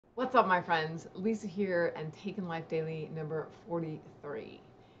What's up, my friends? Lisa here, and Takin Life Daily number 43.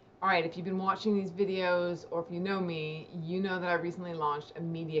 All right, if you've been watching these videos or if you know me, you know that I recently launched a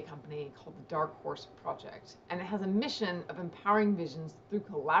media company called the Dark Horse Project. And it has a mission of empowering visions through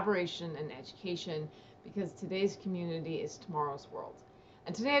collaboration and education because today's community is tomorrow's world.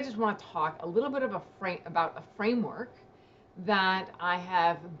 And today I just want to talk a little bit of about a framework that I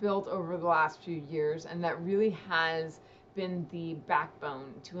have built over the last few years and that really has been the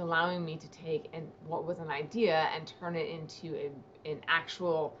backbone to allowing me to take what was an idea and turn it into an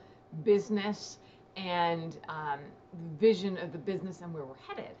actual business and vision of the business and where we're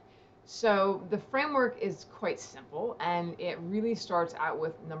headed. So the framework is quite simple, and it really starts out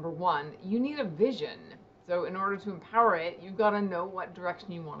with number one, you need a vision. So in order to empower it, you've got to know what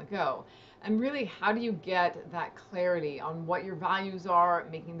direction you want to go. And really, how do you get that clarity on what your values are,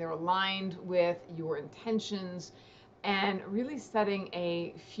 making them aligned with your intentions, and really setting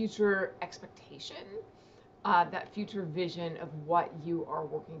a future expectation, that future vision of what you are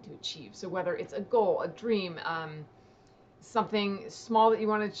working to achieve. So whether it's a goal, a dream, something small that you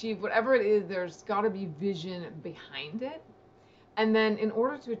want to achieve, whatever it is, there's got to be vision behind it. And then in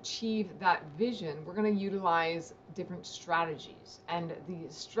order to achieve that vision, we're going to utilize different strategies. And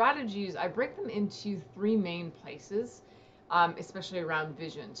the strategies, I break them into three main places, especially around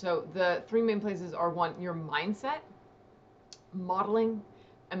vision. So the three main places are one, your mindset, modeling,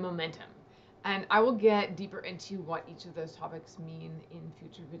 and momentum. And I will get deeper into what each of those topics mean in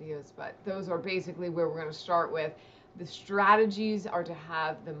future videos, but those are basically where we're going to start with. The strategies are to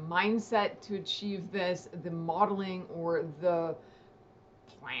have the mindset to achieve this, the modeling or the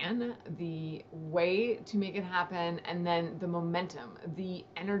plan, the way to make it happen, and then the momentum, the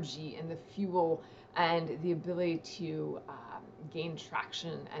energy and the fuel and the ability to gain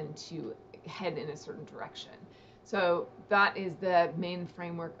traction and to head in a certain direction. So that is the main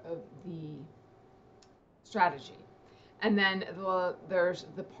framework of the strategy. And then there's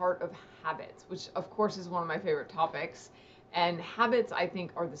the part of habits, which of course is one of my favorite topics. And habits, I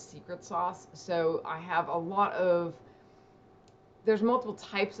think, are the secret sauce. So I have there's multiple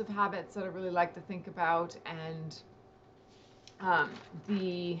types of habits that I really like to think about. And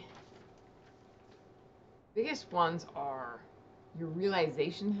the biggest ones are your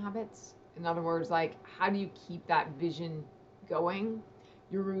realization habits. In other words, like, how do you keep that vision going?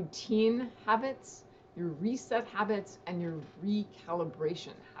 Your routine habits, your reset habits, and your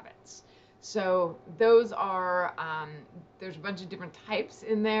recalibration habits. So those are, there's a bunch of different types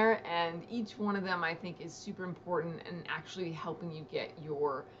in there, and each one of them I think is super important in actually helping you get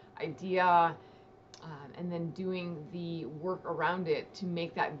your idea, and then doing the work around it to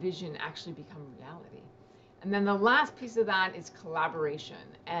make that vision actually become reality. And then the last piece of that is collaboration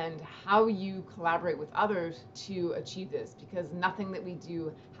and how you collaborate with others to achieve this, because nothing that we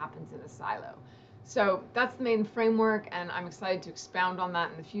do happens in a silo. So that's the main framework, and I'm excited to expound on that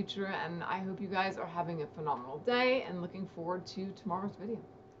in the future. And I hope you guys are having a phenomenal day and looking forward to tomorrow's video.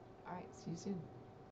 All right, see you soon.